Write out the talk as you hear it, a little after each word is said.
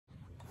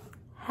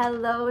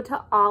Hello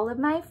to all of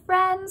my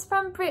friends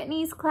from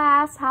Brittany's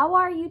class. How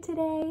are you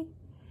today?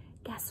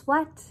 Guess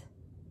what?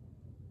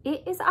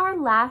 It is our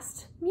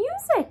last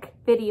music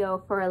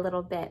video for a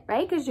little bit,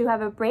 right? Because you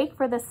have a break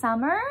for the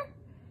summer.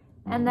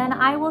 And then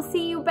I will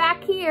see you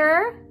back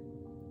here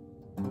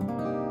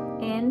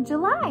in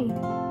July.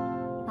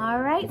 All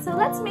right, so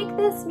let's make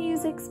this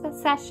music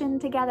session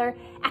together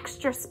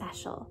extra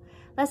special.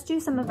 Let's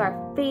do some of our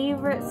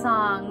favorite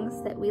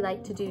songs that we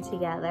like to do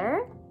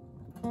together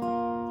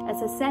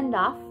as a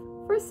send-off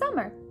for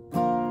summer.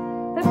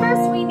 But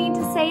first we need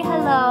to say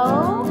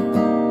hello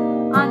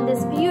on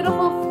this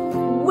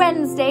beautiful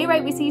Wednesday,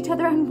 right? We see each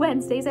other on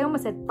Wednesdays. I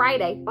almost said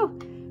Friday. Oh,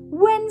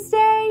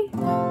 Wednesday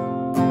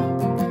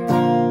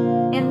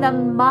in the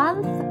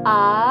month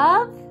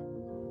of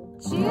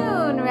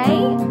June,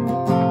 right?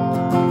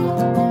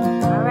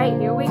 All right,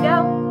 here we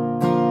go.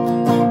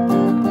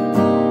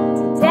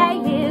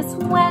 Today is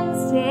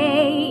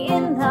Wednesday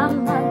in the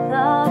month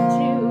of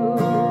June.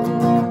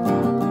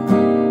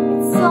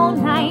 It's so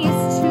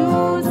nice to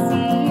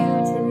see you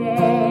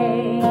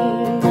today.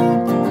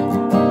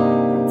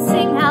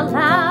 Sing out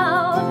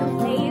loud and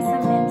play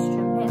some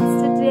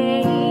instruments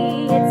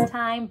today. It's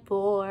time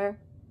for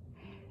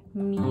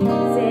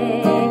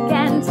music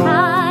and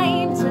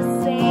time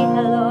to say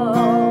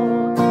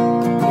hello.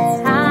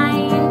 It's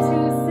time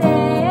to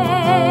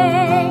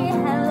say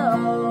hello.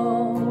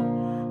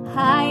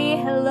 Hi,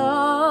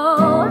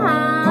 hello.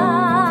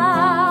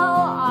 How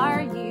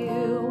are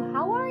you?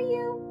 How are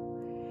you?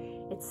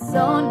 It's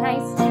so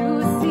nice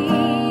to see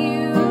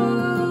you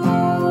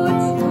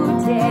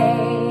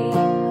today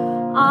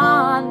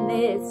on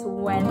this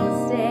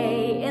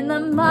Wednesday in the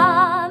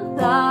month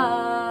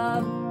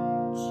of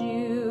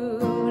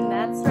June.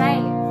 That's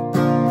right.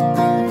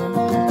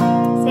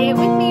 Say it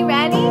with me,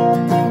 ready?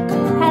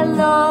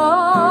 Hello,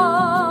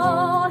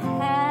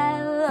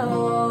 hello,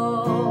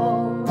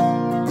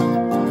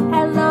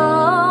 hello,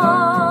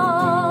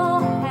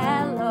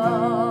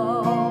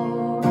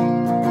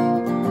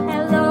 hello,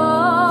 hello,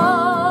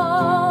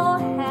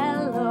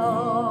 hello.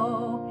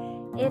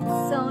 It's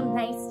so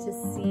nice to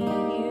see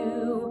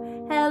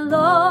you.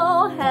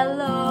 Hello,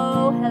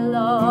 hello,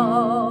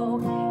 hello.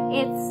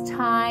 It's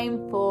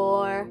time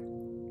for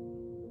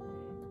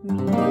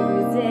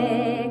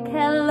music.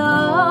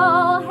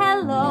 Hello,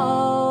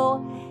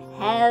 hello,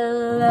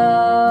 hello.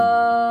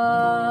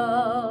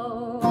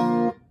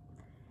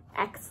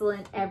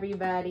 Excellent,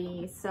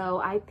 everybody. So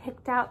I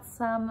picked out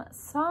some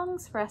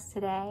songs for us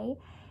today,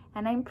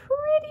 and I'm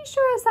pretty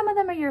sure some of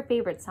them are your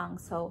favorite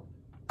songs. So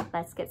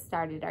let's get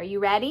started. Are you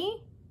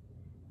ready?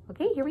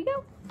 Okay, here we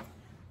go.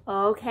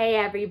 Okay,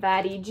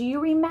 everybody, do you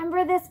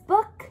remember this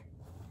book?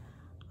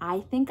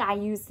 I think I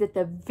used it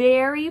the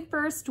very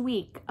first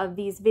week of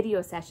these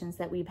video sessions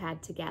that we've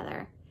had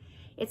together.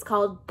 It's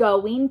called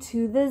Going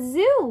to the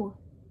Zoo.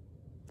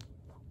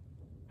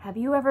 Have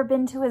you ever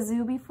been to a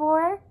zoo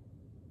before?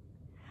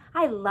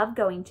 I love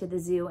going to the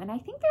zoo, and I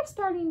think they're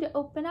starting to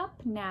open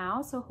up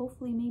now, so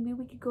hopefully maybe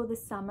we could go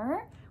this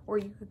summer, or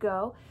you could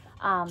go.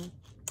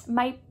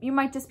 You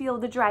might just be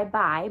able to drive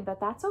by, but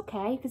that's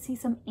okay. You could see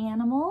some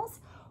animals,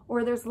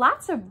 or there's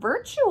lots of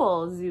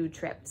virtual zoo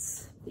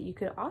trips that you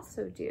could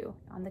also do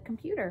on the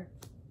computer.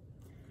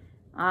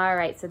 All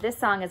right, so this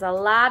song is a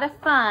lot of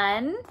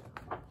fun.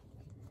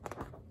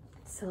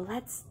 So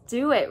let's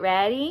do it.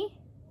 Ready?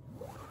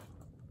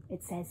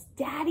 It says,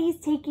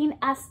 Daddy's taking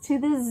us to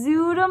the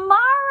zoo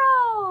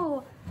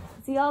tomorrow.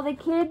 See all the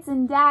kids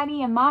and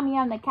Daddy and Mommy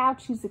on the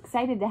couch who's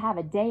excited to have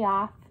a day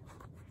off.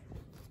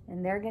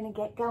 And they're gonna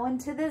get going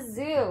to the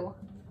zoo.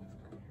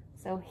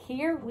 So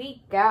here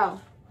we go.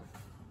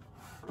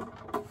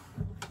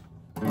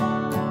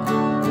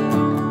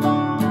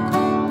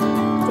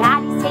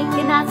 Daddy's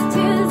taking us to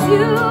the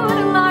zoo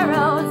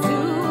tomorrow,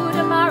 zoo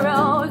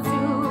tomorrow,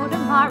 zoo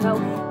tomorrow.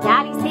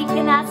 Daddy's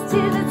taking us to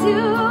the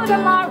zoo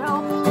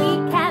tomorrow. We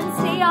can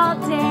stay all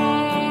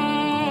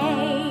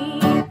day.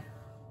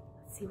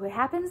 Let's see what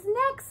happens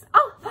next.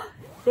 Oh,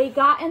 they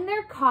got in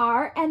their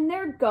car and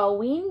they're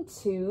going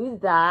to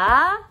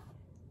the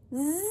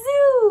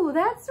zoo.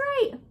 That's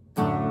right.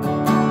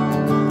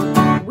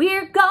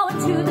 We're going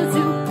to the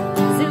zoo,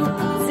 zoo,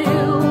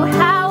 zoo.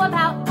 How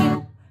about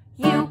you?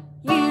 You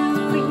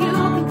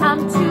can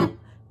come too.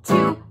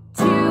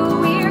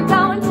 We're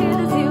going to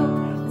the zoo,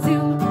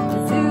 zoo,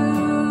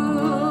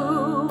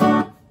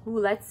 zoo. Ooh,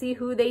 let's see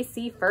who they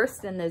see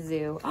first in the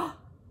zoo.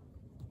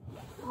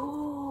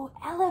 Oh,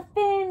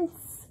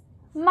 elephants.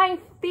 My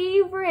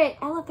favorite.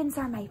 Elephants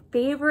are my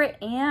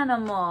favorite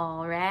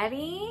animal.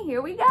 Ready?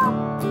 Here we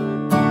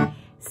go.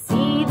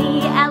 See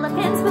the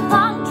elephants with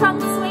long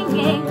trunks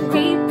swinging,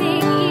 great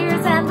big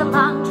ears and the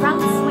long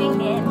trunks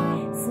swinging,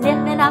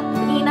 sniffing up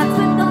peanuts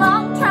with the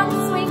long trunks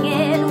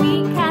swinging.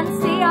 We can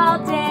stay all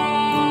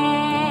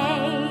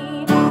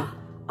day.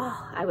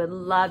 Oh, I would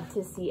love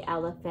to see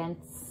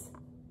elephants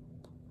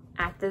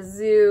at the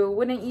zoo,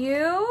 wouldn't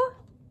you?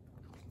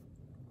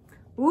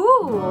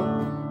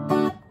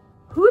 Ooh,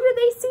 who do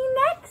they see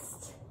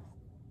next?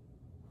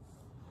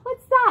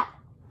 What's that?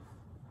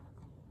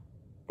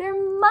 They're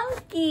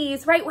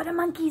monkeys, right? What do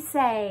monkeys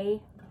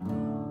say?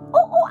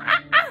 Oh, oh,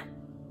 ah, ah.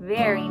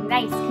 Very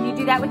nice. Can you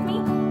do that with me?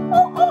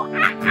 Oh, oh,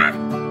 ah, ah.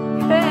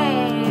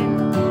 Good.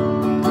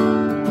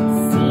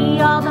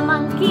 See all the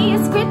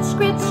monkeys scritch,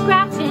 scritch,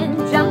 scratching,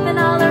 jumping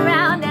all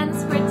around and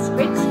scritch,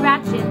 scritch,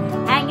 scratching,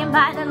 hanging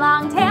by the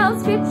long tail,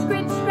 scritch,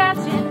 scritch,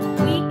 scratching.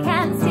 We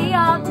can see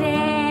all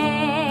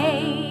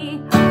day.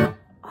 Oh,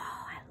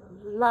 I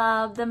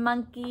love the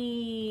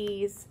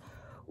monkeys.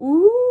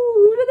 Ooh,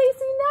 who do they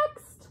see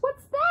next?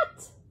 What's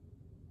that?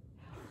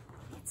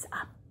 It's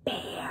a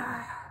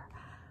bear.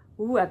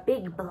 Ooh, a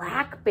big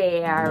black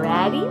bear.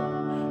 Ready?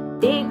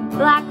 Big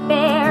black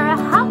bear,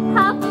 huff,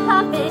 huff,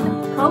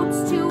 huffin'.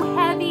 Coat's too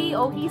heavy,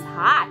 oh, he's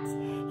hot.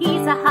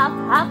 He's a huff,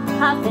 huff,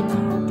 huffin'.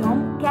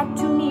 Don't get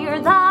too near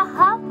the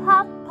huff,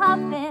 huff,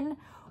 puffin',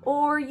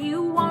 or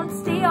you won't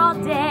stay all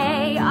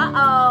day.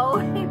 Uh-oh,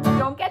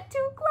 don't get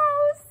too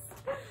close.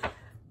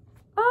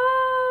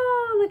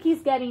 Oh, look,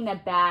 he's getting a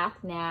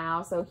bath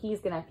now, so he's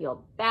gonna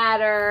feel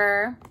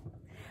better.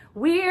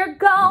 We're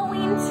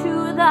going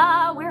to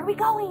the, where are we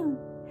going?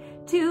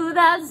 To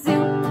the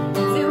zoo,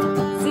 zoo,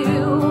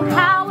 zoo.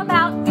 How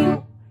about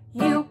you,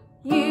 you,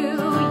 you?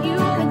 You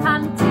can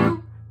come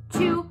too,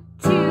 too,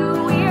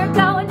 too. We're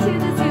going to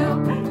the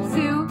zoo,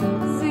 zoo,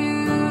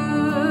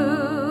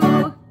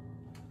 zoo.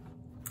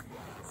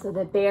 So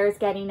the bear's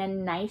getting a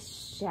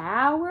nice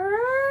shower.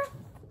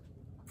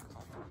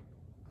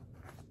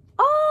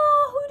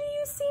 Oh, who do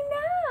you see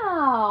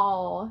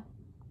now?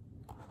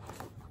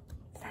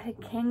 Is that a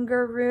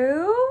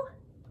kangaroo?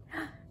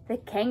 The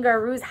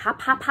kangaroo's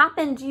hop, hop,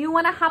 hopping. Do you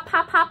want to hop,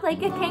 hop, hop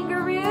like a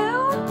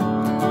kangaroo?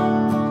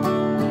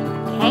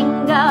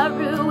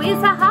 Kangaroo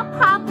is a hop,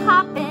 hop,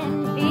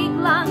 hopping. Big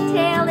long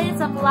tail is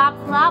a flop,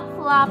 flop,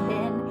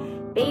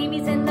 flopping.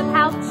 Baby's in the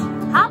pouch,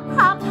 hop,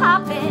 hop,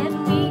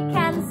 hopping. We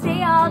can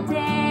stay all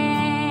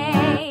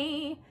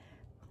day.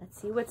 Let's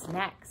see what's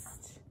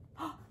next.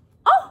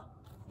 Oh,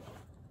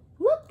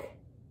 look,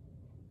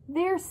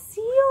 they're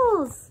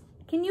seals.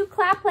 Can you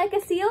clap like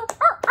a seal?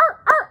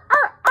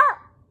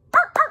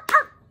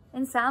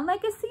 And sound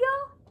like a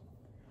seal?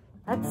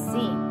 Let's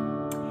see.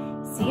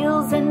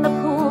 Seals in the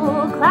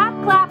pool, clap,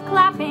 clap,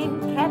 clapping,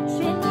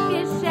 catching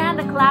fish and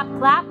a clap,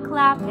 clap,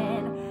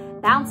 clapping,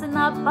 bouncing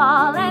the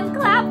ball and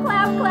clap,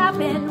 clap,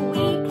 clapping.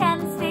 We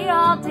can stay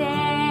all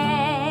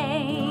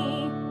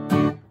day.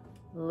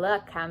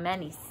 Look how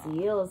many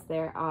seals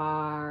there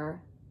are.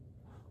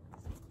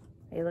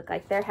 They look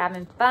like they're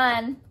having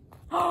fun.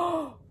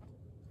 Oh,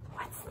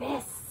 what's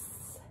this?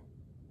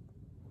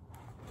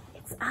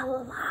 A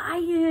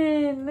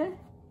lion.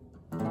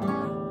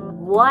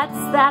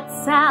 What's that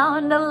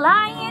sound? A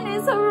lion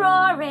is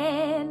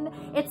a-roaring.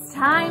 It's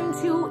time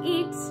to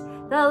eat.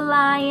 The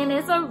lion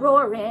is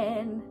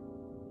a-roaring.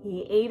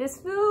 He ate his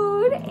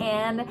food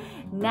and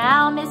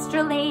now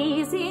Mr.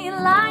 Lazy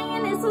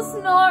Lion is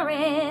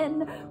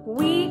a-snoring.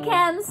 We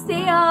can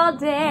stay all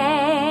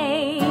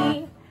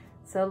day.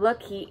 So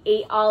look, he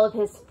ate all of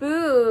his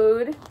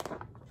food.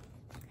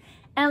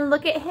 And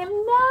look at him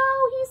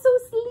now. He's so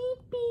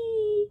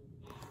sleepy.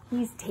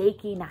 He's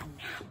taking a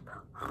nap.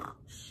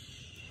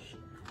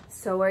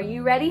 So are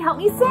you ready? Help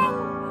me sing.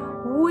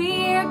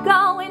 We're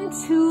going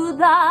to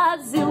the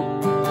zoo,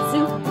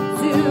 zoo,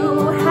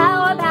 zoo.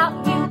 How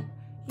about you,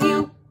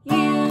 you, you?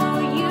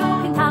 You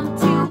can come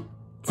too,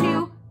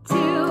 too,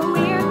 too.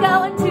 We're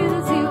going to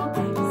the zoo,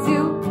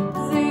 zoo,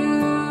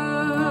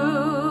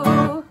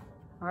 zoo.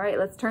 All right,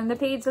 let's turn the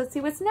page. Let's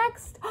see what's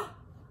next. Oh,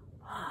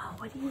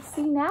 what do you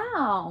see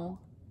now?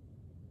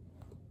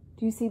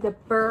 Do you see the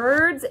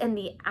birds and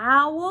the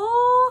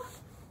owl?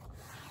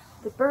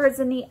 The birds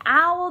and the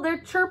owl,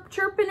 they're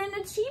chirping and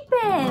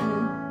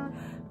a-cheeping.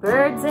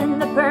 Birds in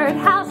the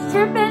birdhouse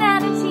chirping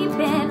and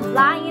a-cheeping,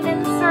 flying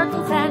in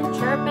circles and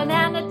chirping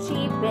and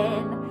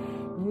a-cheeping.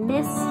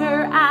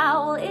 Mr.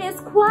 Owl is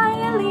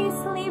quietly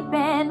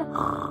sleeping.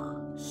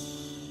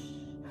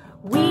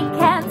 We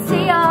can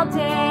see all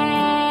day.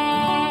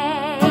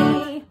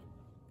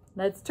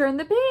 Let's turn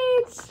the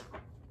page.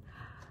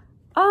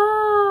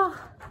 Oh.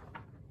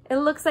 It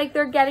looks like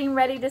they're getting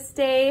ready to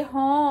stay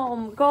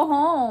home, go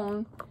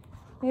home.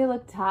 They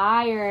look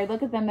tired.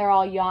 Look at them, they're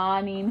all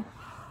yawning.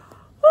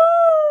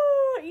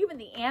 Ooh, even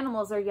the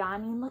animals are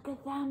yawning. Look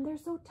at them, they're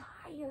so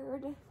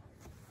tired.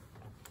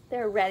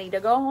 They're ready to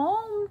go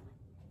home.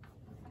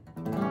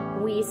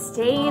 We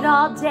stayed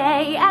all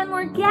day and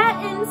we're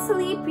getting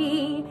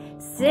sleepy.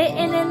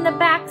 Sitting in the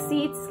back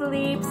seat,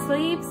 sleep,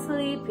 sleep,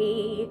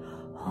 sleepy.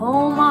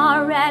 Home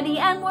already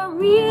and we're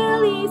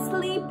really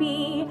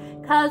sleepy,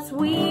 'cause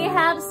we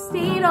have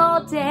stayed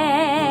all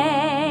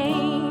day.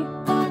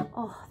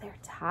 Oh, they're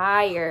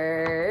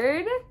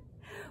tired.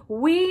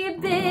 We've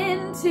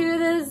been to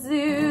the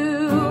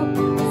zoo,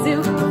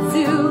 zoo,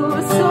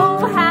 zoo.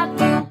 So have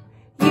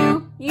you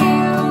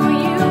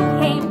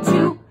came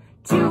too.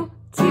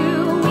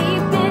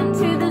 We've been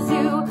to the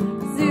zoo,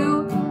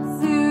 zoo,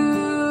 zoo.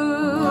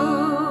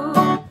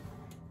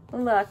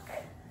 Look,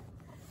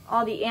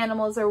 all the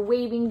animals are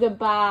waving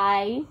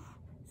goodbye,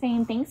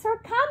 saying thanks for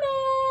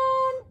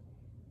coming.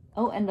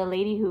 Oh, and the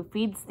lady who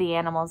feeds the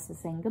animals is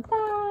saying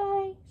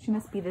goodbye. She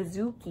must be the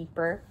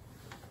zookeeper.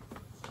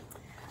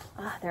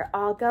 Oh, they're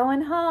all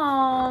going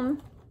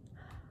home.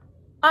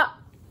 Oh,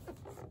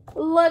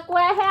 look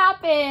what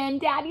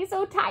happened. Daddy's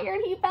so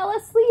tired he fell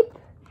asleep.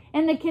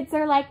 And the kids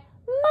are like,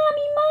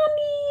 Mommy,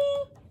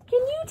 Mommy,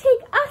 can you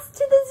take us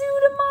to the zoo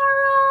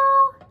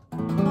tomorrow?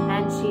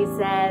 And she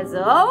says,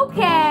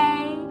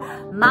 okay.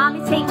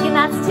 Mommy's taking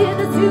us to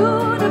the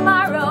zoo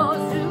tomorrow,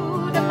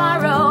 zoo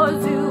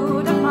tomorrow,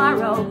 zoo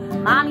tomorrow.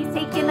 Mommy's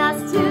taking us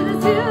to the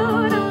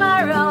zoo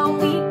tomorrow.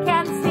 We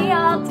can stay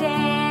all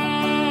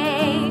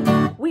day.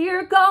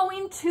 We're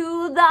going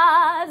to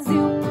the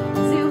zoo,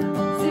 zoo,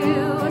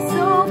 zoo.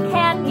 So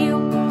can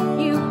you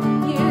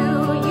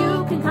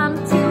can come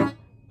too.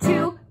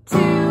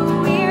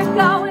 We're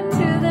going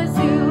to the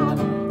zoo,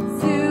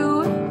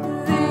 zoo,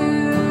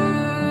 zoo.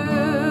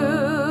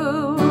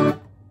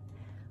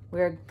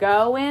 We're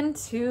going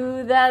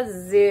to the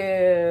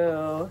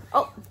zoo.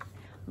 Oh,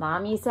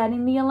 Mommy's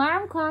setting the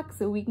alarm clock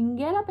so we can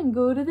get up and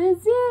go to the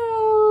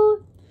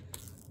zoo.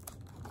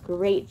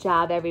 Great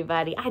job,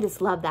 everybody. I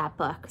just love that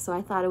book, so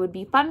I thought it would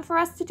be fun for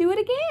us to do it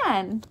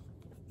again.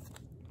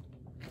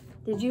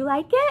 Did you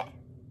like it?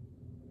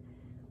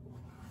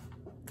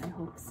 I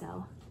hope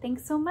so.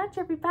 Thanks so much,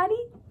 everybody.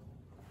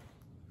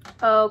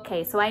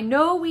 Okay, so I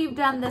know we've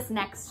done this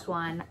next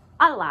one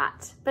a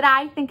lot, but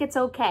I think it's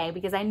okay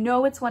because I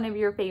know it's one of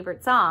your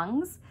favorite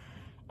songs.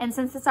 And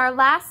since it's our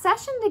last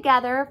session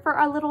together for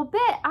a little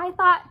bit, I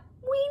thought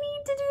we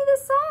need to do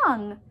this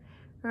song,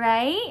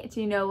 right?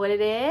 Do you know what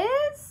it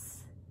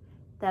is?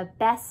 The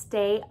best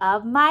day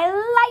of my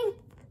life.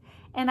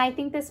 And I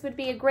think this would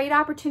be a great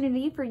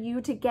opportunity for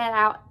you to get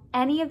out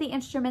any of the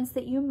instruments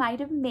that you might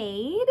have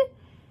made,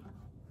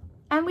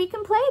 and we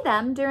can play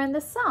them during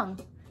the song.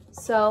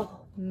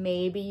 So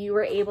maybe you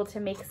were able to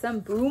make some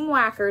boom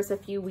whackers a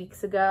few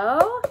weeks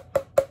ago.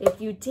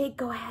 If you did,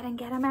 go ahead and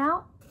get them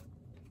out.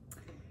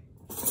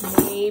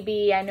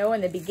 Maybe, I know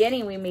in the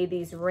beginning we made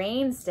these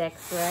rain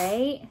sticks,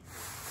 right?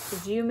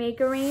 Did you make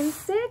a rain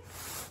stick?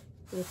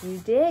 If you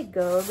did,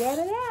 go get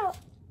it out.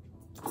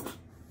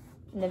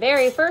 In the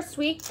very first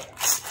week,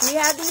 we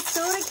had these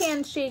soda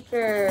can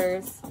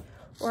shakers.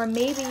 Or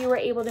maybe you were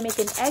able to make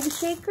an egg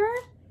shaker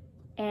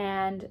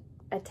and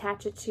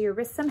attach it to your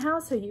wrist somehow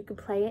so you could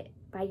play it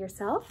by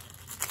yourself.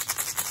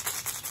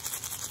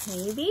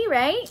 Maybe,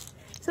 right?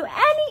 So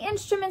any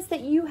instruments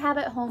that you have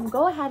at home,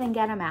 go ahead and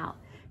get them out,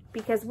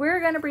 because we're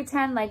going to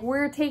pretend like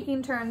we're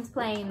taking turns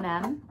playing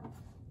them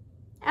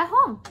at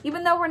home,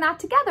 even though we're not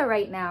together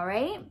right now,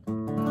 right?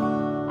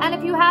 And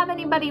if you have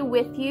anybody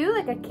with you,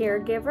 like a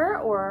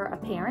caregiver or a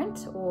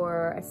parent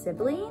or a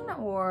sibling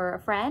or a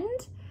friend,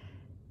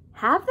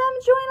 have them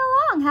join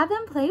along, have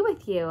them play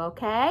with you,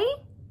 okay?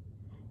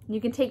 You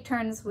can take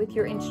turns with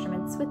your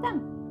instruments with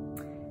them.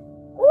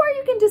 Or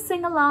you can just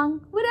sing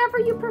along, whatever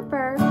you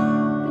prefer.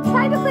 But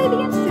try to play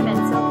the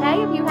instruments,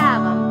 okay, if you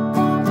have them.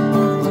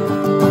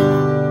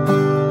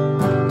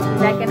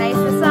 Recognize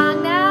the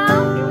song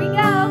now? Here we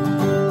go.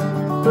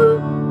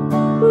 Ooh,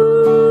 ooh, ooh, ooh,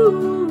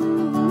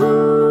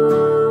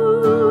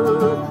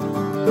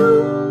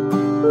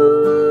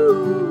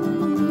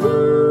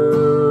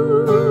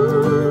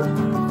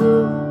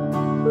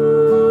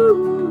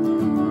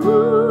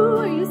 ooh.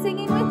 Are you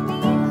singing with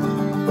me?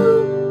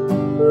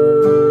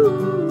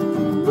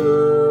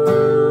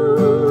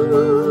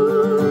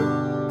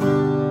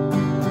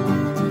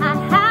 I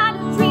had a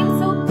dream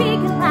so big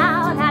and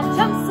loud, I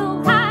jumped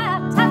so high, I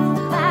touched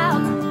the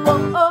clouds.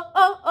 Oh, oh,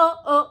 oh, oh,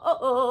 oh, oh,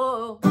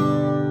 oh.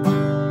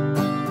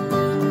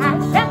 I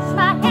stretched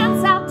my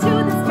hands out to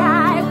the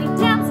sky, we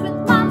danced with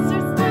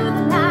monsters through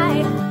the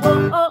night.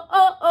 Oh, oh,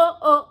 oh, oh,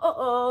 oh, oh,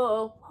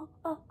 oh,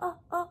 oh, oh,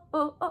 oh,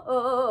 oh, oh,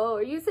 oh.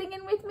 Are you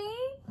singing with me?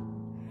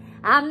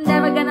 I'm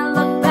never gonna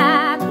look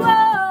back, whoa,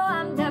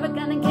 I'm never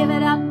gonna give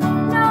it up,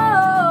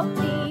 no,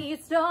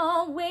 please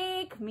don't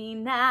wake me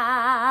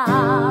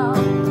now.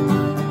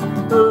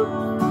 Ooh,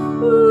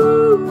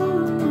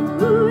 ooh,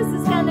 ooh, this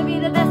is gonna be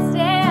the best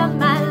day of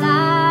my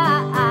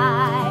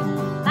life,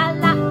 my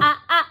life.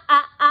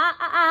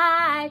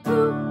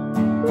 Ooh,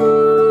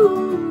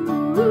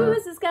 ooh, ooh,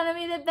 this is gonna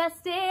be the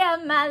best day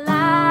of my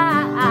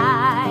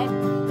life,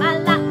 my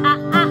life.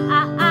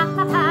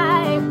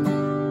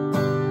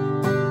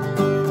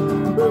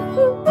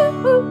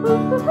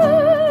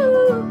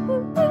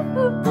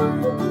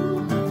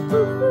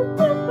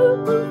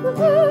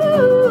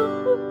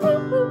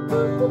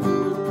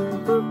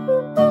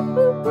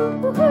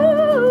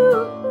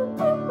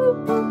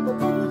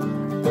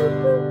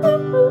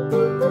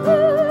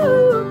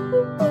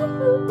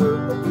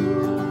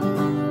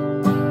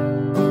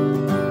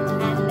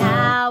 And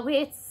now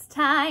it's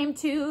time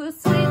to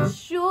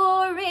switch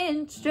your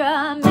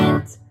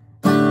instrument.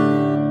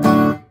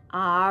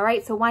 All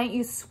right, so why don't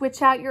you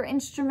switch out your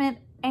instrument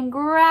and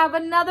grab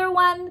another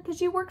one, because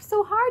you worked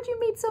so hard. You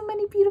made so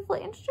many beautiful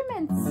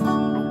instruments,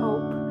 I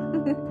hope.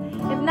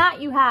 If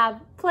not, you have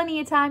plenty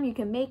of time. You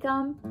can make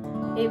them.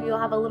 Maybe you'll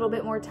have a little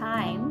bit more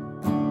time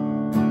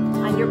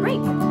on your break,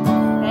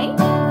 okay?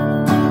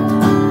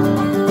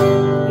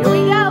 Here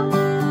we go.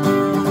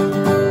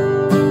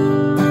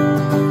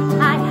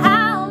 I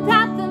howled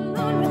at the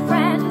moon with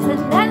friends,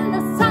 and then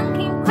the sun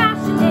came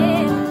crashing in.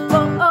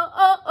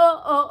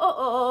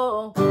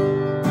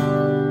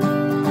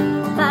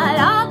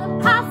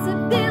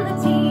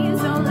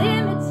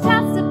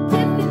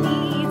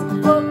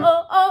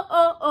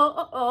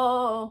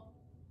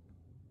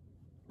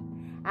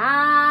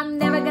 I'm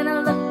never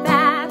gonna look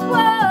back. Whoa,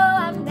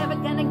 I'm never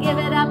gonna give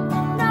it up.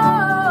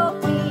 No,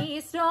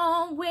 please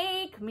don't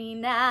wake me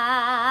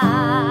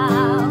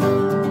now.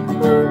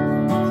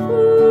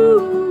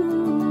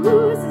 Ooh,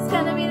 this is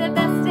gonna be the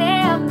best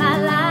day of my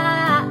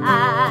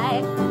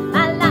life.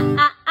 My life.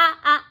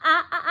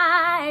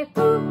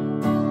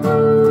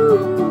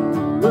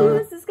 Ooh,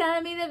 this is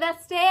gonna be the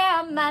best day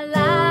of my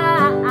life.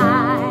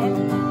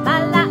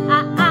 My life.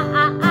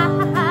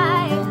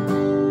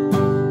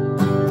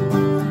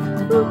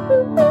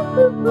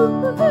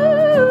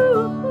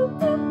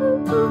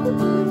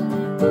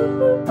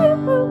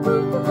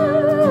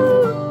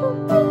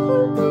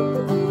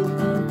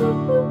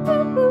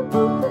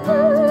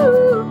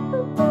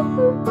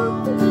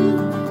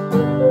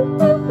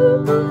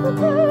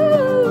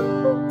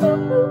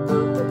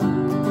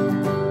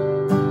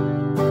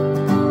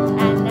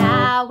 And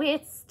now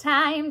it's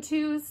time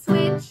to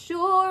switch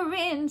your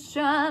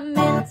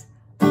instrument.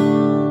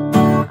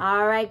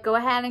 All right, go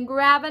ahead and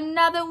grab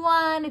another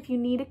one if you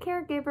need a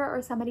caregiver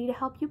or somebody to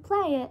help you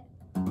play it.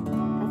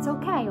 That's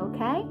okay,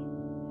 okay?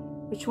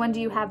 Which one do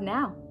you have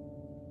now?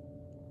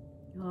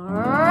 All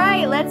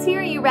right, let's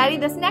hear you. Ready?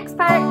 This next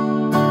part.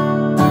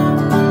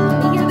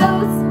 Can you hear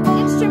those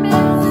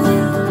instruments?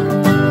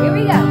 Here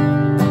we go.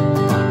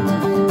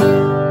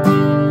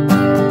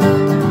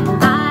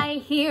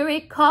 I hear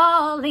it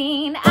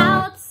calling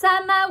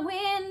outside my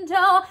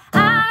window.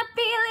 I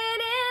feel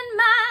it in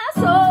my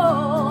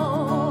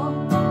soul.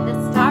 The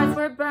stars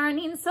were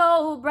burning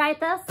so bright,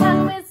 the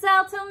sun was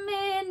out till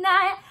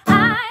midnight.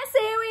 I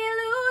say we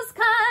lose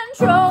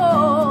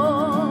control.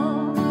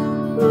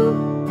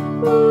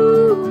 Ooh, ooh,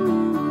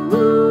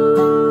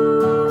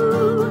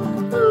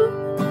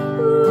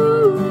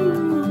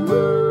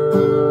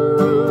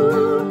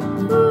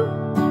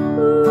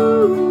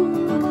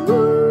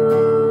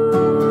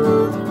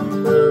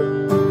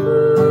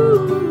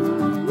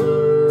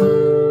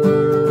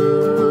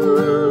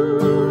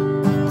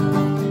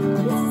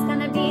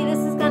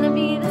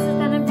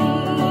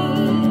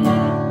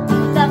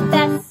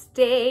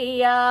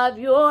 of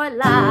your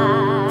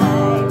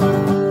life.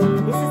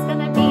 This is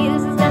gonna be the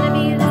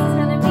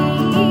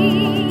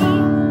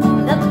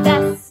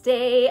best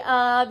day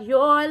of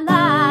your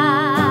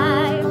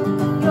life.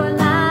 Your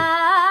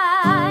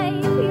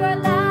life, your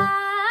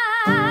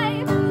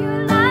life,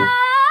 your life.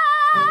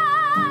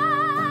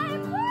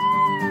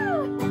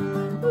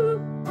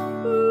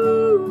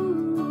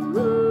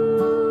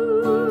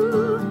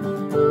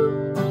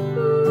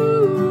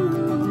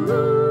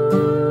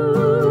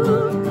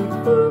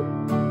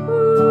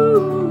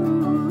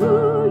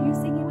 Woo! You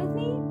singing with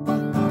me?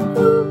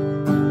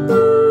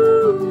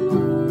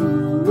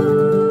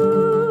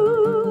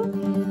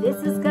 This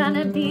is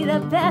gonna be the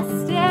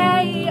best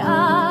day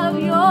of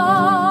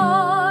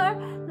your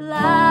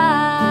life.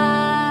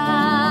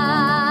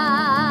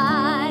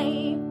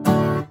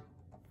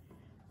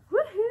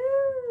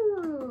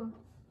 Woohoo!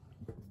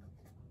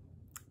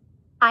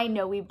 I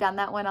know we've done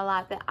that one a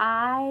lot, but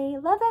I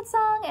love that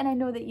song, and I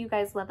know that you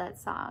guys love that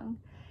song.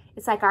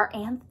 It's like our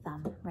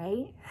anthem,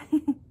 right?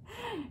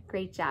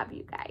 Great job,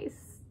 you guys.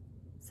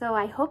 So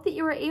I hope that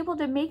you were able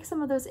to make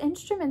some of those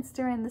instruments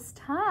during this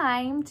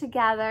time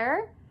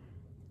together.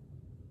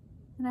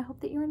 And I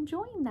hope that you're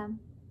enjoying them.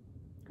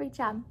 Great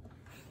job.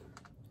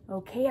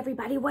 Okay,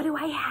 everybody, what do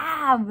I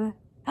have?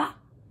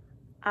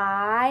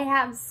 I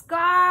have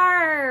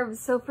scarves.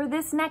 So for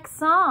this next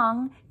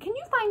song, can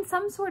you find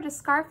some sort of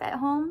scarf at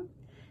home?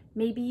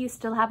 Maybe you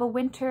still have a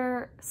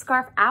winter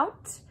scarf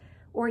out,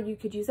 or you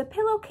could use a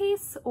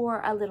pillowcase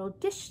or a little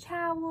dish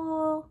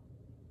towel,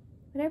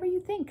 whatever you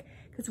think,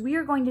 because we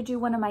are going to do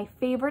one of my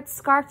favorite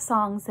scarf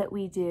songs that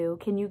we do.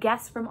 Can you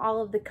guess from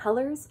all of the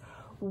colors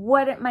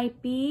what it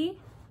might be?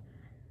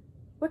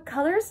 What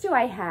colors do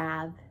I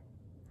have?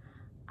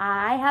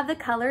 I have the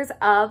colors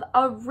of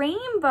a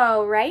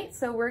rainbow, right?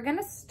 So we're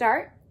gonna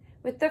start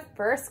with the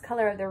first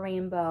color of the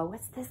rainbow.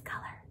 What's this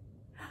color?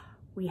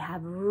 We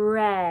have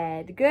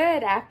red.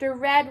 Good. After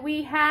red,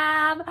 we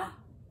have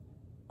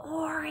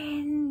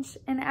orange.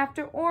 And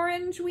after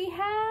orange, we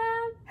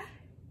have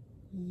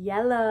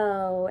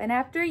yellow. And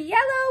after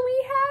yellow,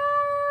 we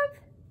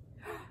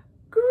have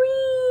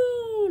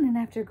green. And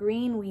after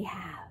green, we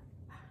have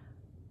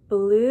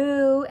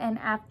blue. And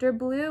after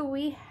blue,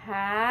 we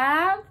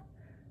have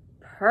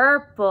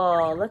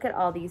purple. Look at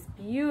all these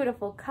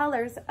beautiful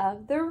colors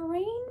of the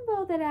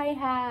rainbow that I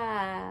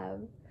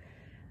have.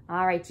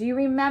 All right, do you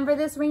remember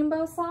this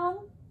rainbow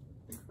song?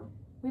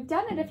 We've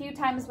done it a few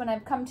times when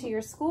I've come to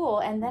your school,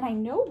 and then I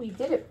know we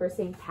did it for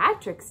St.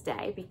 Patrick's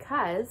Day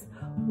because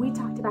we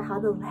talked about how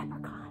the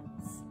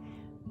leprechauns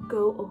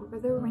go over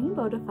the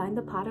rainbow to find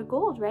the pot of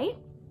gold, right?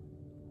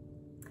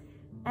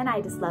 And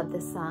I just love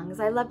this song because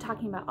I love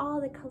talking about all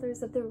the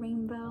colors of the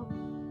rainbow.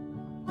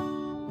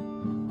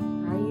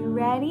 Are you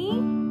ready?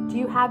 Do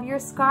you have your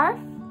scarf?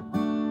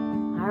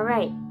 All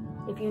right.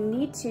 If you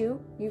need to,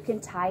 you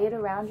can tie it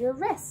around your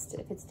wrist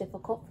if it's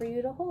difficult for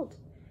you to hold.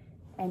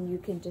 And you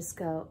can just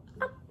go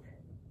up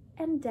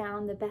and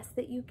down the best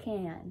that you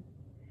can.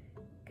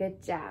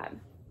 Good job.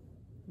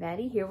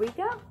 Ready? Here we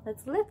go.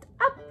 Let's lift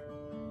up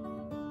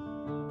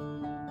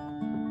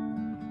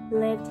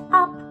Lift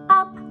up,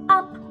 up,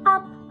 up,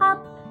 up,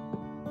 up.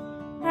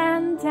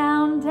 And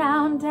down,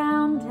 down,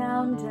 down,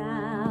 down,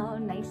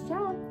 down. Nice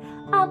job.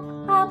 Up,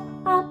 up,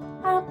 up,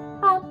 up,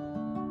 up.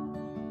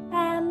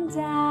 And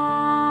down.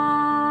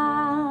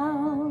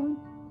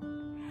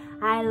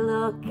 I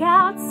look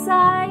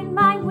outside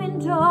my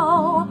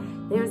window.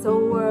 There's a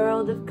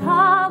world of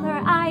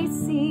color I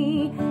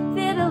see.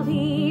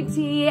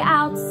 Fiddly-dee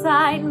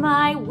outside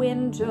my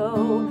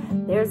window.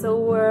 There's a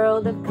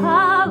world of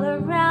color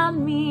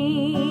around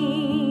me.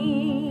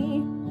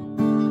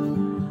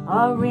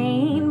 A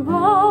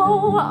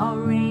rainbow,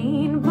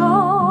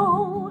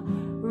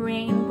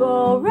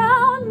 rainbow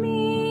round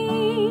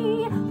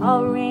me.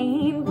 A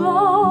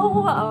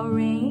rainbow,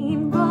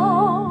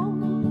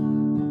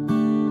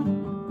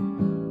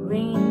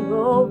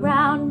 rainbow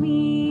round me.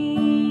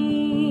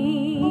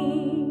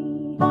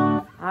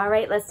 All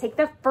right, let's take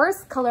the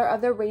first color of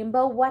the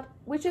rainbow,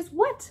 which is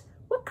what?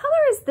 What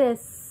color is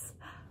this?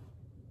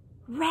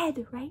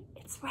 Red, right?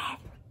 It's red.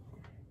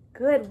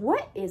 Good.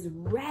 What is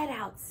red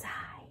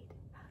outside?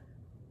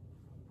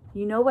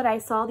 You know what I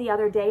saw the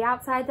other day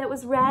outside that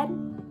was red?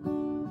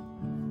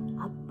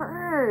 A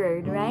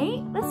bird,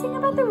 right? Let's sing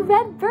about the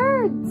red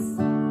birds.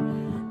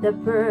 The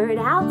bird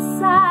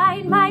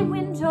outside my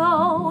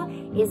window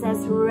is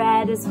as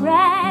red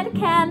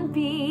can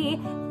be.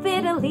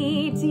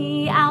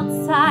 Fiddly-dee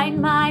outside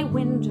my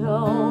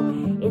window.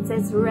 It's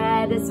as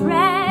red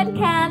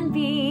can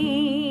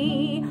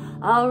be.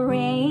 A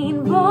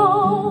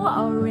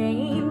rainbow,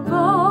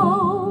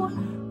 rainbow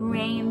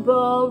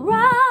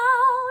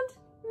round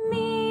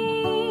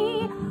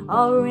me.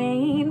 A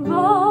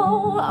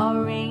rainbow,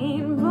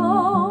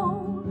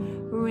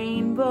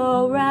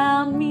 rainbow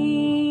round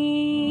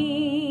me.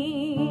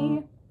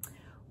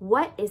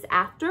 What is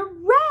after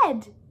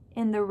red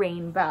in the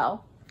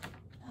rainbow?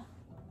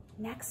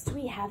 Next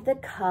we have the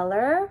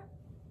color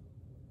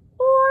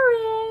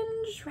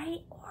orange,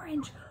 right?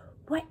 Orange.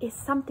 What is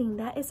something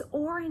that is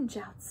orange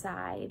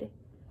outside?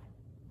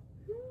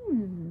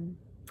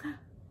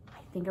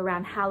 I think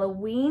around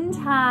Halloween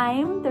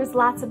time, there's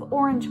lots of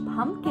orange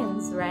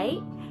pumpkins,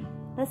 right?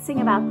 Let's sing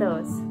about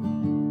those.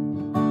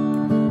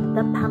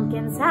 The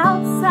pumpkins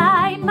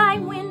outside my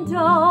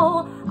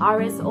window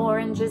are as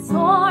orange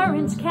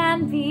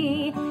can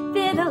be.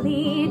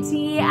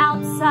 Fiddly-dee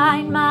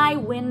outside my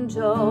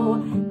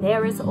window,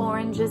 they're as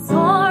orange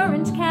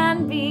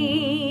can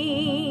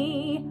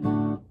be.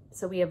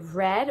 So we have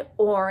red,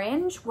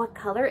 orange. What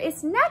color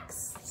is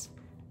next?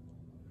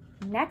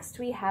 Next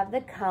we have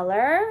the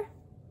color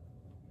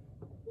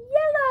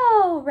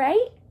yellow,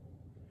 right?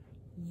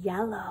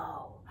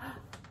 Yellow.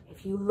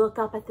 If you look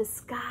up at the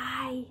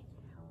sky,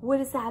 what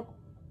is that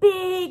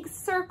big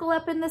circle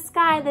up in the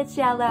sky that's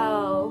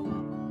yellow?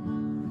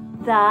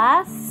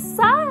 The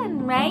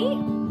sun, right?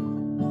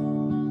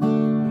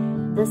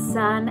 The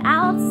sun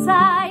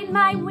outside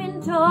my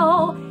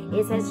window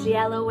is as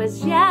yellow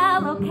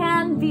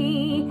can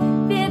be.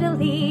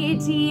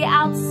 Fiddly-dee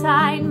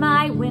outside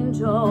my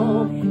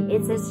window,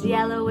 it's as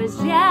yellow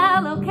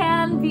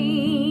can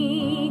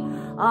be.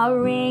 A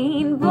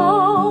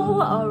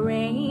rainbow,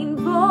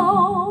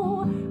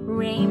 rainbow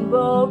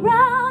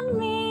round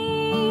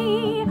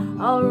me.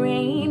 A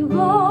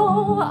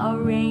rainbow,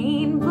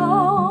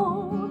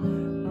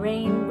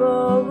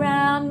 rainbow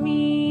round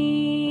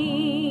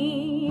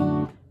me.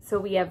 So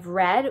we have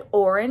red,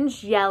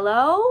 orange,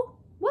 yellow.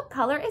 What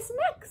color is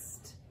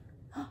next?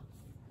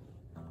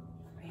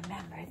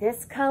 Remember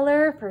this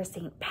color for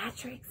St.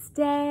 Patrick's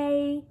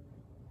Day?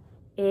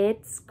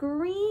 It's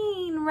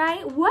green,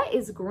 right? What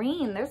is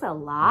green? There's a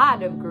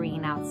lot of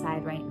green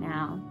outside right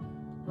now,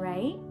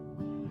 right?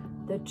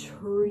 The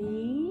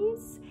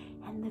trees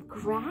and the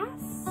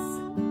grass.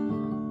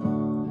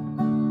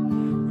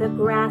 The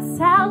grass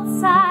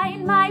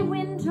outside my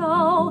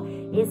window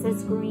is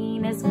as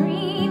green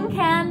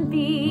can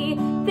be.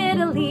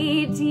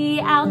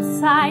 Fiddly-dee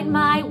outside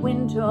my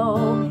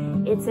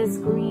window, it's as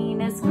green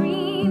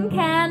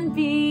can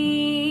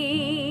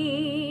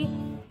be.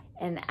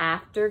 And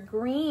after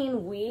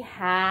green we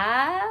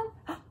have,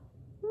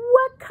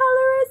 what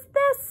color is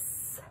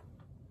this?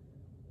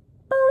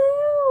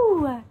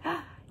 Blue.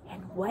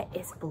 And what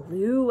is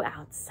blue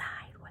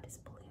outside? What is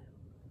blue?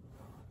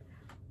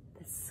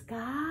 The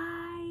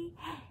sky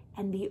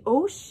and the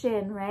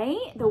ocean,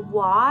 right? The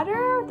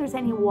water, if there's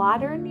any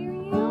water near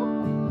you.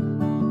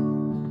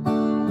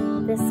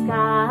 The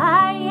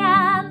sky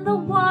and the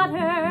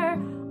water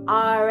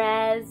are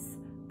as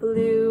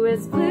blue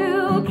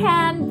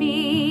can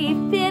be.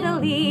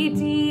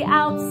 Fiddly-dee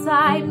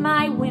outside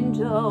my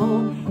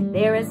window,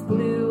 they're as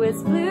blue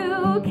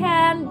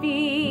can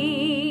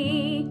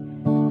be.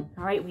 All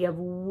right, we have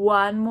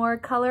one more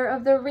color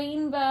of the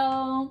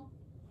rainbow.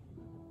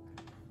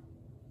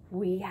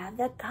 We have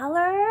the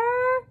color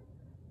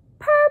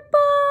purple.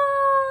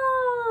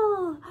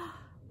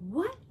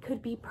 What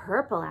could be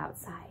purple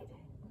outside?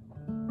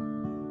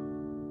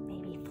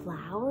 Maybe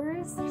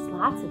flowers? There's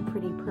lots of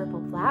pretty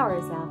purple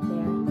flowers out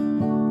there.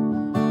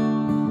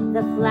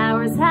 The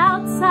flowers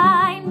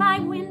outside my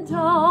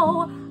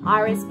window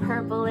are as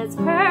purple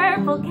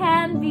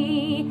can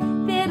be.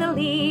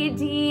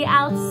 Fiddly-dee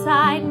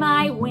outside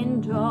my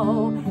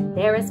window,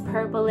 they're as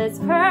purple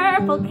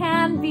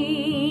can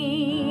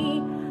be.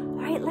 All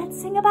right,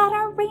 let's sing about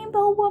our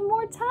rainbow one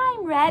more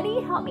time. Ready?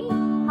 Help me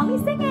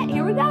sing it.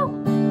 Here we go.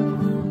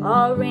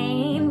 A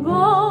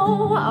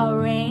rainbow,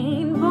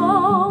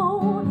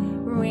 rainbow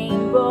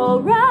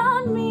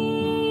round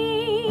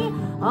me.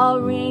 A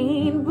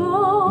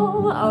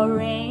rainbow,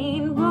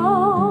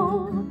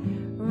 rainbow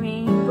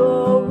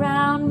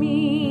round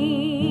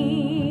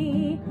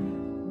me.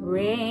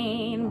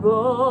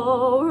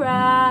 Rainbow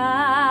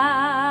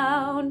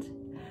round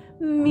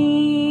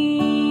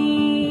me.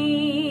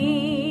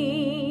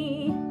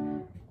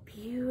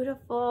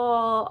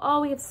 Beautiful.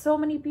 Oh, we have so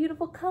many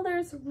beautiful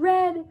colors.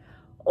 Red,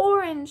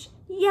 orange,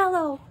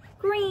 yellow,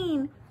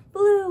 green,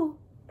 blue,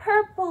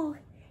 purple.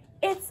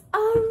 It's a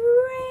rainbow.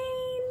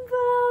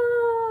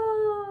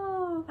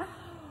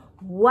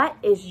 What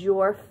is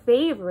your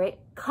favorite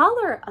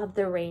color of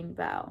the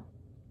rainbow?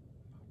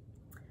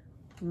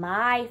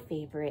 My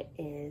favorite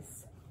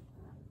is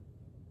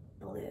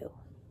blue.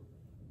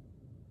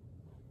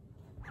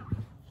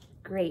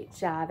 Great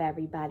job,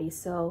 everybody.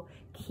 So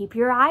keep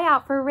your eye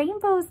out for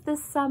rainbows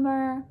this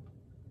summer.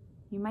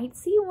 You might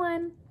see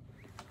one.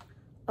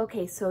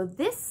 Okay, so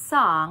this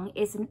song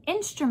is an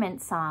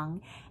instrument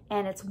song,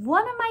 and it's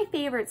one of my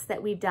favorites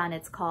that we've done.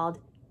 It's called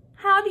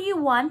How Do You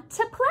Want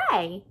to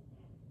Play?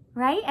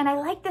 Right? And I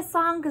like this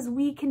song because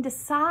we can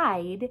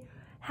decide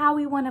how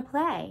we want to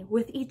play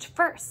with each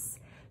verse.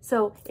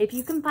 So if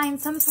you can find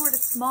some sort of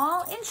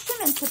small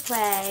instrument to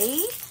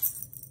play,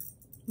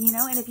 you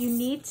know, and if you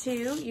need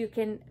to, you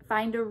can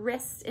find a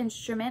wrist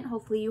instrument.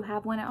 Hopefully you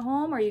have one at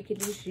home, or you could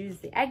just use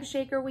the egg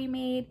shaker we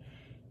made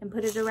and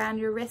put it around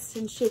your wrist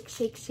and shake,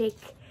 shake,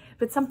 shake.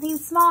 But something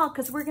small,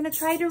 because we're going to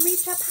try to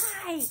reach up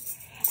high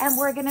and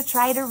we're going to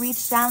try to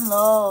reach down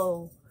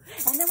low.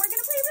 And then we're going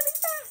to play really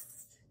fast.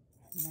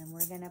 And then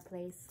we're going to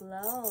play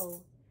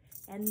slow.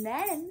 And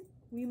then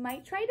we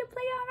might try to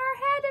play on our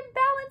head and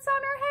balance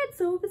on our head.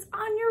 So if it's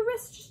on your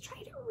wrist, just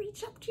try to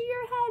reach up to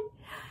your head.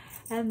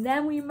 And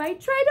then we might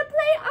try to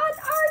play on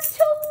our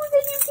toes,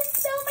 and you can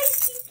smell my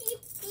stinky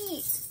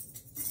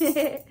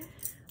feet.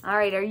 All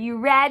right, are you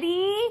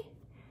ready?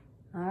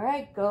 All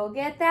right, go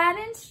get that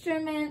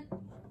instrument.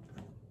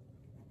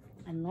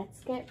 And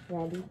let's get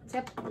ready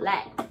to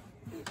play.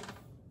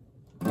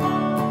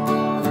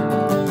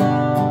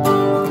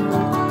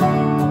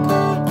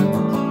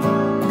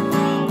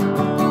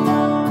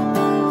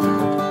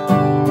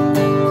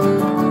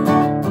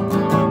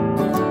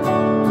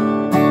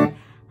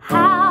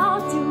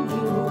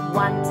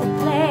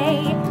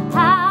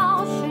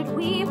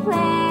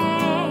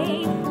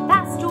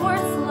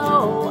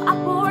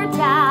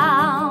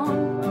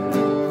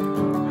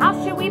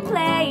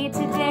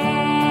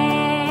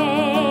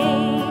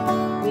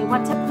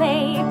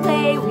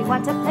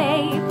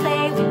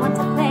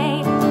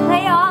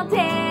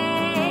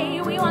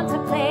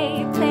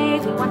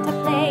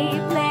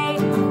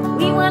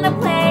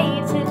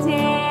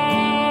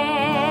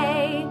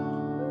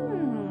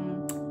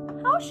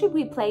 Should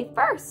we play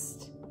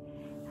first?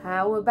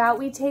 How about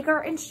we take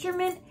our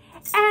instrument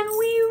and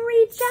we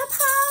reach up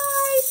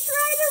high?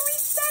 Try to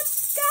reach that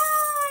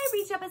sky.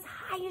 Reach up as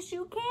high as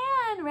you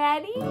can.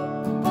 Ready?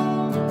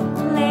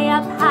 Play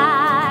up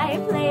high,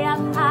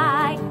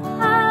 high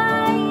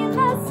in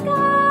the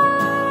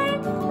sky.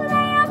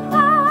 Play up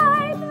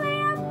high,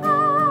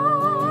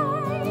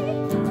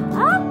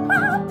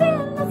 up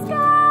in the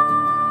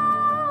sky.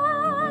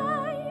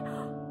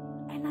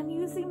 And I'm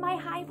using my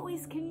high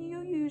voice. Can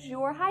you use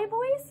your high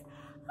voice?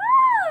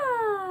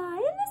 Ah,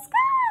 in the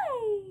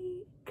sky.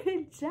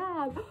 Good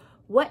job.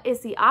 What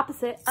is the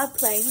opposite of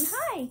playing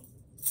high?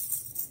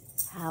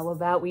 How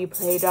about we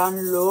play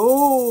down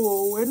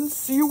low and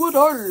see what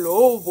our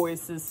low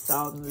voices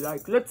sound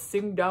like? Let's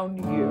sing down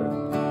here.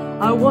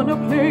 I wanna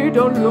play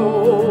down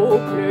low,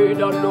 play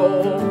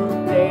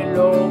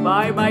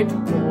by my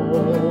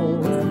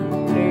toes.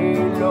 Play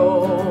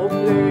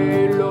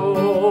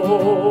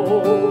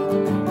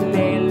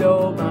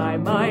low, by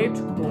my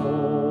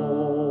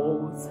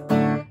toes.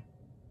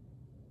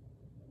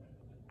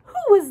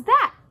 Who was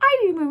that? I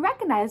didn't even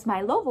recognize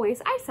my low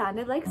voice. I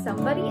sounded like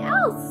somebody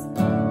else.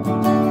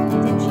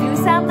 Did you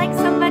sound like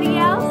somebody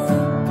else?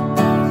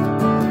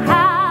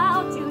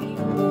 How do you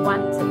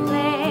want to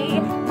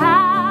play?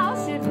 How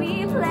should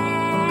we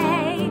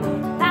play?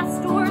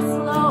 Fast or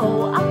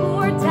slow, up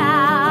or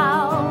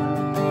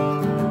down?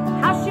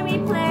 How should we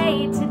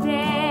play today?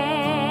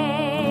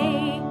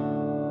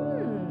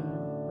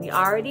 We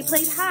already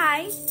played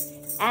high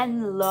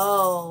and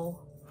low.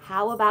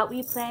 How about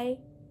we play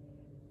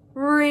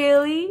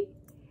really,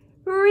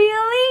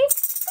 really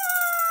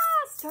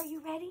fast? Are you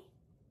ready?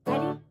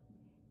 Ready,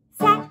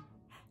 set,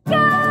 go!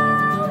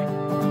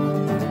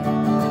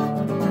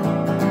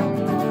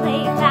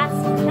 Play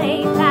fast, play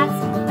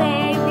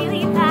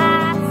really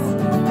fast.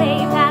 Play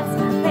fast,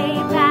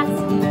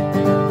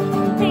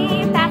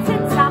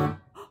 and stop.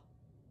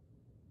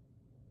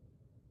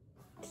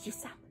 Did you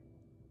stop?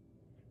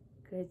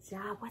 Good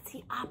job. job. What's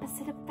the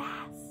opposite of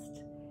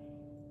fast?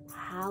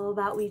 How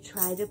about we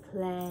try to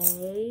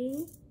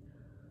play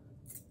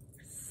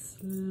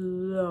slow?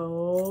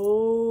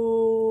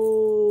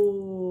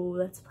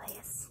 Let's play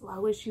as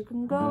slow as you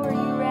can go. Are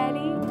you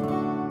ready?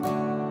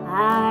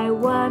 I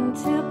want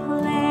to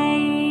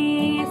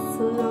play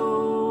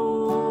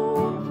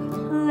slow,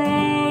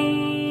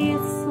 play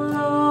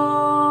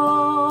slow,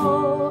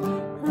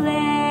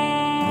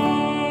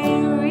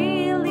 play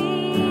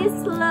really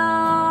slow.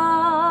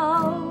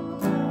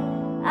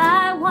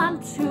 I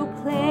want to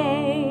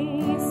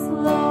play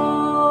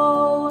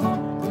slow,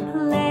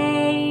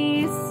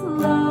 play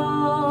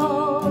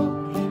slow.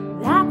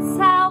 That's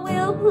how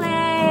we'll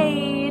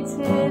play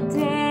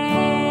today.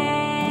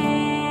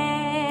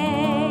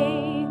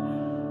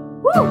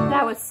 Woo,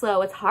 that was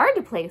slow. It's hard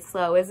to play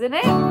slow, isn't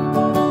it?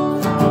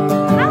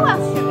 How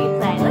else should we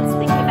play? Let's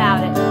think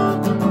about it.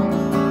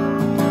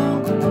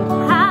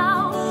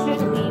 How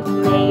should we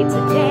play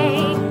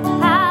today?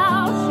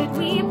 How should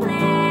we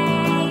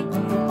play?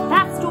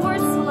 Fast or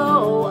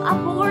slow,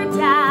 up or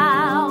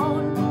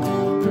down?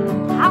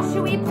 How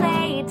should we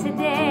play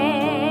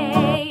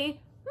today?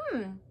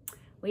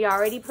 We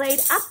already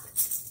played up.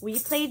 We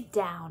played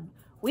down.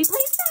 We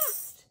played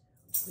fast.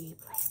 We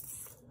played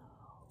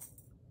slow.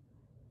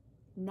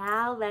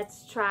 Now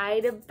let's try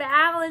to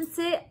balance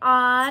it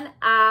on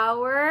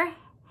our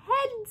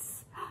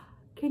heads.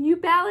 Can you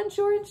balance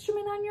your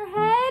instrument on your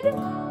head?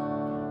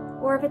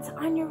 Or if it's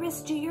on your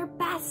wrist, do your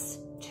best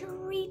to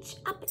reach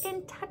up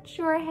and touch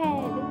your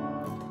head.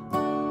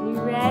 You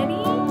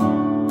ready?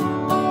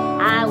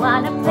 I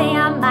want to play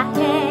on my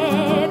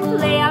head,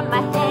 play on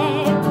my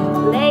head,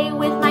 play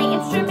with my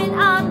instrument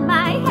on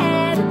my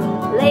head,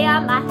 play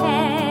on my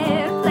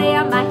head, play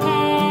on my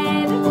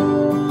head.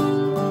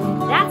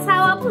 That's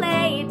how I'll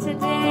play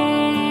today.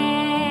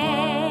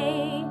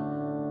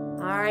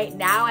 All right,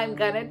 now I'm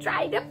gonna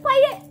try to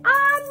play it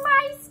on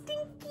my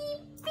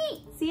stinky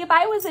feet. See, if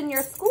I was in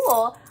your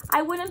school,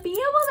 I wouldn't be able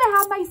to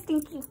have my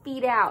stinky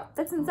feet out.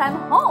 But since I'm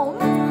home,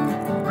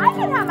 I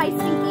can have my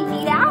stinky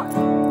feet out.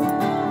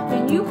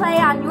 Can you play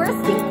on your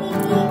stinky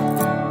feet?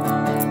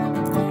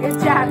 Good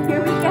job,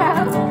 here we go.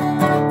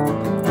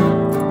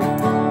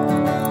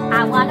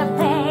 I wanna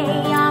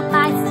play on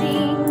my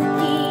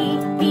stinky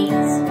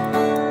feet.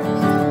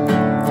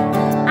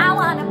 I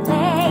wanna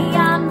play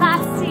on my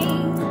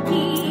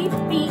stinky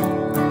feet.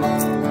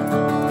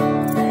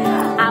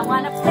 I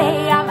wanna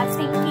play on my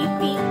stinky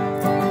feet.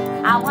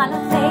 I wanna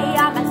play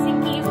on my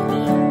stinky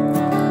feet.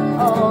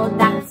 Oh,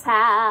 that's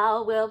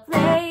how we'll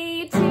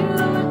play today.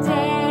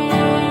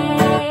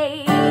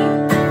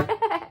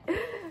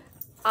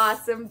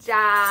 Awesome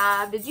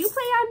job. Did you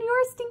play on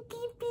your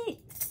stinky feet?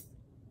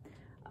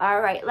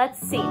 All right, let's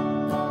see.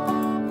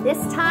 This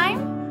time,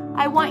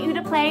 I want you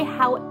to play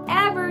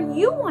however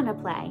you want to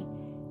play.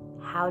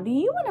 How do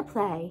you want to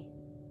play?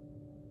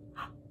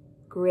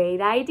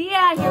 Great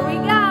idea. Here we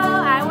go.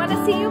 I want to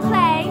see you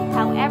play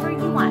however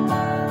you want.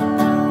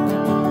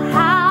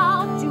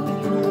 How do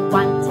you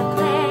want to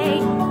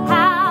play?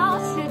 How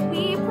should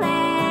we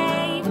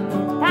play?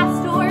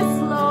 Fast or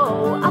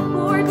slow, up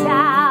or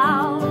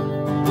down?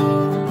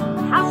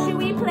 How should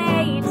we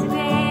play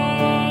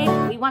today?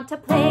 We want to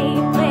play,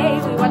 play.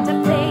 We want to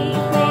play,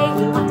 play.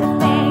 We want to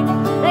play,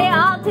 play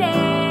all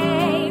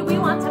day. We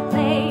want to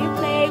play,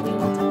 play. We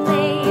want to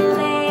play,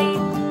 play.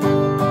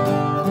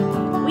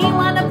 We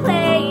want to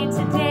play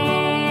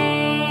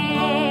today.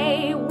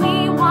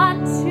 We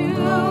want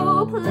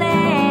to play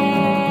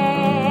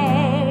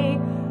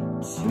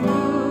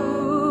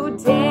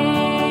today.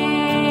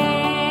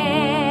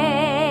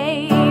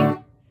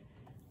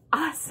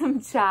 Awesome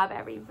job,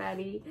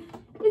 everybody.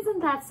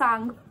 Isn't that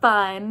song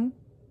fun?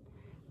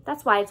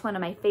 That's why it's one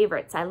of my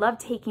favorites. I love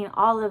taking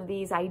all of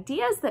these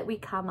ideas that we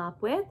come up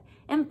with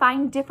and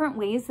find different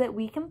ways that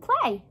we can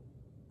play.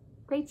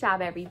 Great job,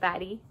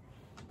 everybody.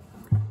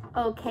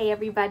 Okay,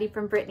 everybody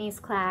from Brittany's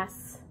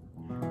class.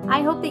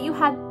 I hope that you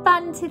had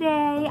fun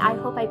today. I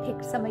hope I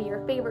picked some of your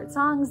favorite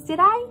songs. Did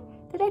I?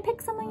 Did I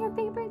pick some of your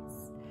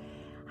favorites?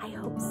 I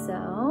hope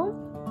so.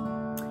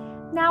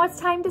 Now it's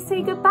time to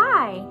say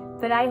goodbye.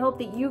 But I hope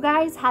that you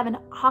guys have an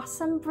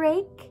awesome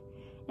break.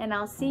 And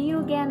I'll see you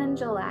again in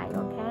July,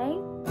 okay?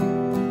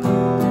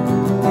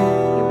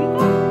 Here we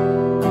go.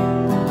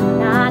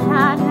 Na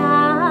na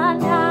na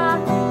na,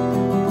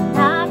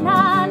 na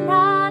na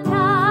na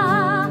na.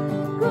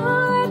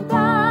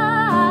 Goodbye,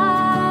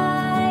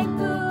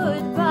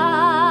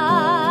 goodbye.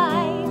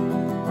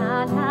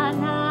 Na na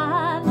na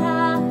na,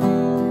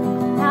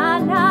 na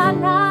na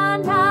na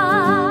na.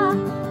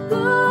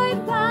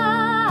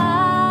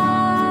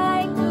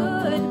 Goodbye,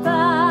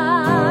 goodbye.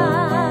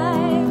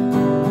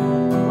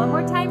 One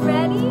more time,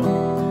 ready?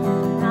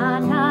 Na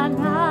na.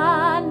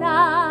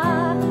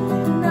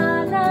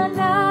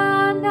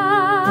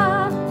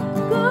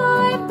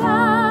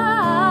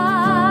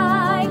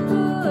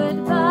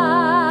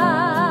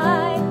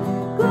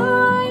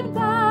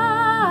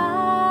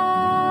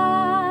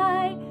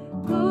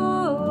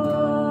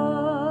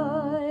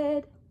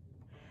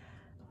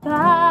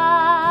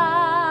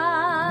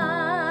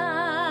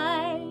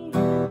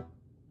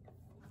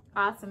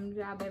 Awesome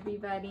job,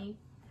 everybody.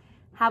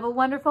 Have a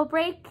wonderful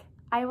break.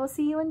 I will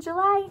see you in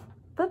July.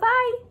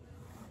 Bye-bye.